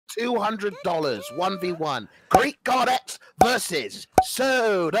$200, 1v1. Greek Goddess versus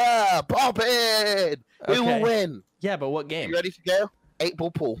Sodapoppin. Who will win? Yeah, but what game? You ready to go?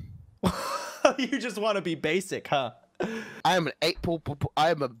 8-ball pool. You just want to be basic, huh? I am an 8-ball pool. I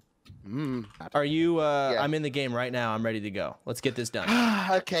am a... Are you... Yeah. I'm in the game right now. I'm ready to go. Let's get this done.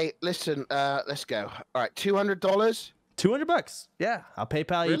 Okay, listen. Let's go. All right, $200? $200. Yeah, I'll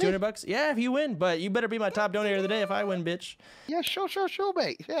PayPal you Really? $200. Yeah, if you win, but you better be my top donator of the day if I win, bitch. Yeah, sure,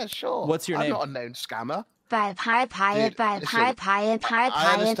 mate. Yeah, sure. What's your name? I'm not a known scammer. I'm sorry.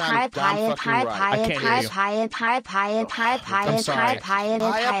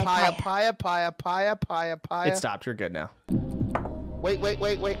 It stopped. You're good now. Wait.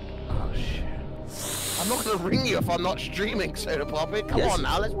 Oh, shit. I'm not going to ring you if I'm not streaming, Sodapoppin. Come on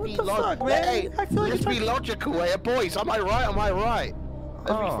now, let's be logical. Hey, let's be logical here, boys. Am I right?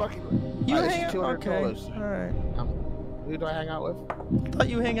 Let's be fucking... You Alright, hang out? $200. Okay. Alright. Who do I hang out with? I thought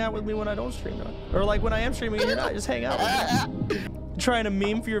you hang out with me when I don't stream, dog. Or like when I am streaming and you're not, just hang out with me. Trying to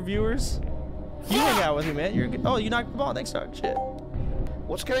meme for your viewers? You hang out with me, man. You're good. Oh, you knocked the ball. Thanks, dog. Shit.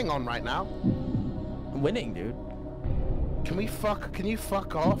 What's going on right now? I'm winning, dude. Can you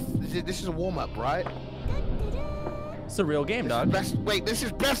fuck off? This is a warm-up, right? It's a real game, dog. Wait, this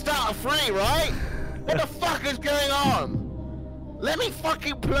is best out of 3, right? What the fuck is going on? Let me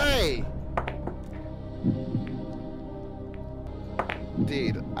fucking play!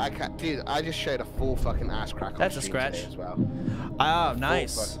 Dude, I just showed a full fucking ass crack on That's a stream scratch today as well. Oh,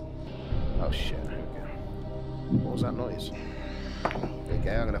 nice. Oh shit, there we go. What was that noise?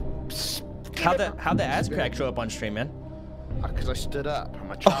 Okay, I'm gonna... How'd the ass crack show up on stream, man? Because I stood up and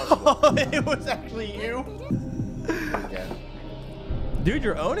my trousers Oh, it was actually you? Dude,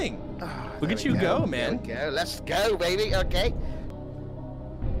 you're owning. Oh, Look at you go, man. There we go. Let's go, baby. Okay.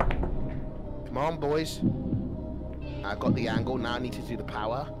 Come on, boys. I've got the angle. Now I need to do the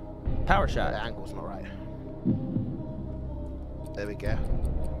power. Power shot. The angle's not right. There we go.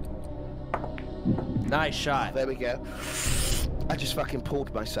 Nice shot. There we go. I just fucking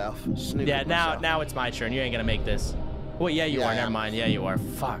pulled myself. Yeah, now it's my turn. You ain't gonna make this. Wait, yeah, you are. Never mind. Yeah, you are.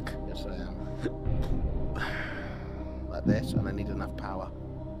 Fuck. Yes, I am. Like this, and I need enough power.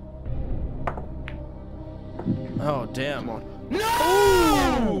 Oh, damn. Come on.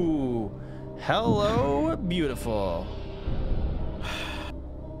 No! Ooh. Hello, beautiful.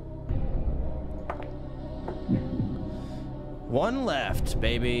 One left,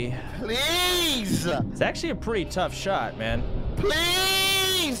 baby. Please! It's actually a pretty tough shot, man.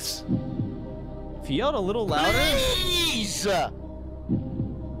 Please! If you yelled a little louder. Please!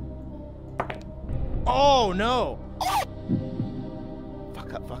 Oh, no. Oh!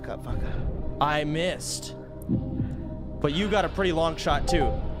 Fuck up. I missed. But you got a pretty long shot,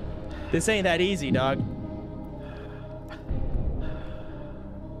 too. This ain't that easy, dog.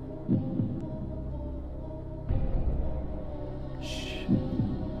 Shh.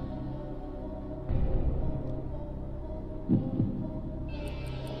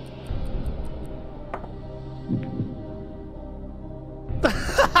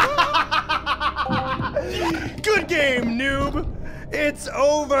 Good game, noob. It's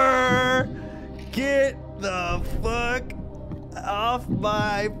over. Get the fuck off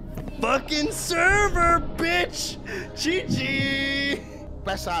my fucking server, bitch. GG.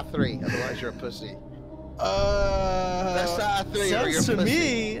 Best out of 3, otherwise you're a pussy. Best out of 3 or you're a sounds to pussy.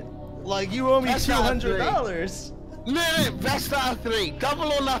 me like you owe me Best out of $200. No, best out of 3.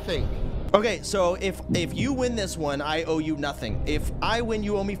 Double or nothing. Okay, so if you win this one, I owe you nothing. If I win,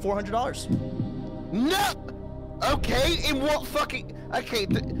 you owe me $400. No! Okay, in what fucking... Okay,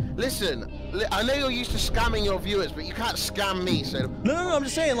 listen. I know you're used to scamming your viewers, but you can't scam me, so... No, I'm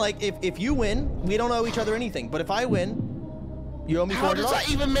just saying, like, if you win, we don't owe each other anything. But if I win, you owe me $400. How does that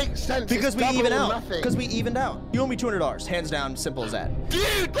even make sense? Because it's we even out. Nothing. Because we evened out. You owe me $200. Hands down, simple as that.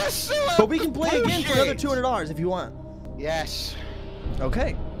 Dude, that's so But we can play again for another bullshit. $200 if you want. Yes.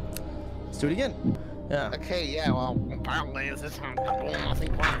 Okay. Let's do it again. Yeah. Okay, yeah, well, apparently this time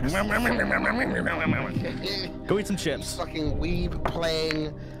nothing. Go eat some chips. Fucking weeb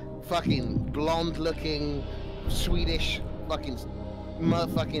playing, fucking blonde looking, Swedish fucking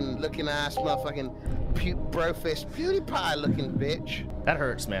motherfucking looking ass, motherfucking brofist PewDiePie looking bitch. That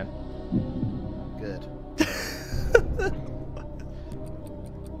hurts, man. Good.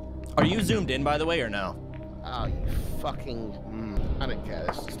 Are you zoomed in, by the way, or no? Oh, you fucking... I don't care.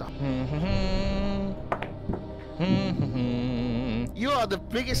 Let's stop. You are the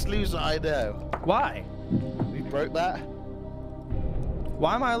biggest loser I know. Why? We broke that.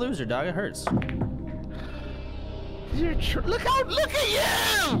 Why am I a loser, dog? It hurts. Look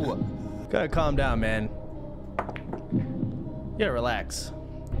at you! Gotta calm down, man. You gotta relax.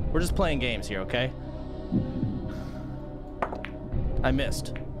 We're just playing games here, okay? I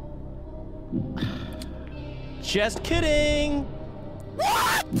missed. Just kidding!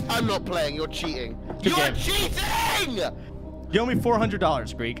 What? I'm not playing, you're cheating. Good You're game. cheating! You owe me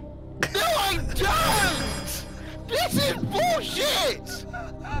 $400, Greek. No, I don't! This is bullshit!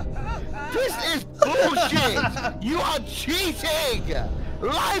 This is bullshit! You are cheating!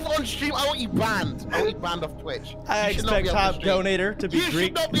 Live on stream, I want you banned. I want you banned off Twitch. I expect top donator to be You Greek.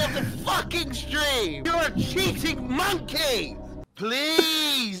 should not be able to fucking stream! You're a cheating monkey!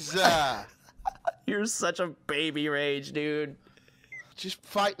 Please! You're such a baby rage, dude. Just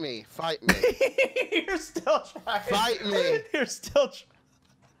fight me, fight me. You're still trying. Fight me. You're still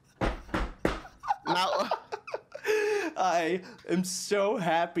trying. Now... I am so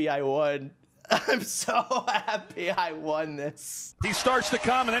happy I won. I'm so happy I won this. He starts to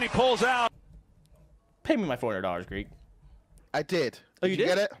come and then he pulls out. Pay me my $400, Greek. I did. Oh, you did?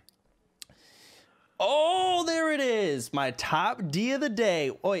 Get it? Oh, there it is. My top D of the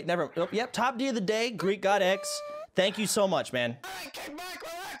day. Oh, wait, never. Oh, yep, top D of the day. Greek got X. Thank you so much, man. Alright, kick back,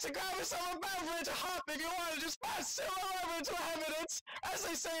 relax, and grab yourself a beverage, hop if you want to just pass it over to evidence. As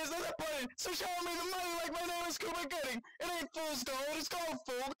they say, is there's a button, so show me the money like my name is Cuba Gooding. It ain't fool's gold, it's gold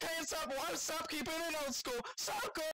fool. Can't stop, won't stop keeping it old school. So good.